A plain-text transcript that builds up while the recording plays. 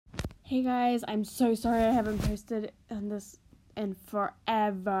Hey guys, I'm so sorry I haven't posted on this in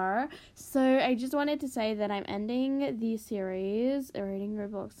forever. So I just wanted to say that I'm ending the series, rating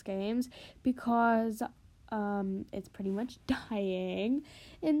Roblox games, because it's pretty much dying.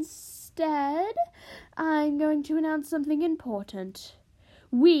 Instead, I'm going to announce something important.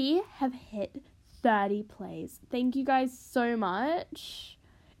 We have hit 30 plays. Thank you guys so much.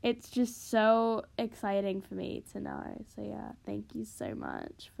 It's just so exciting for me to know. So yeah, thank you so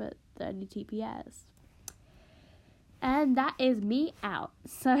much for 30 TPS. And that is me out.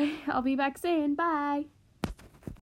 So I'll be back soon. Bye.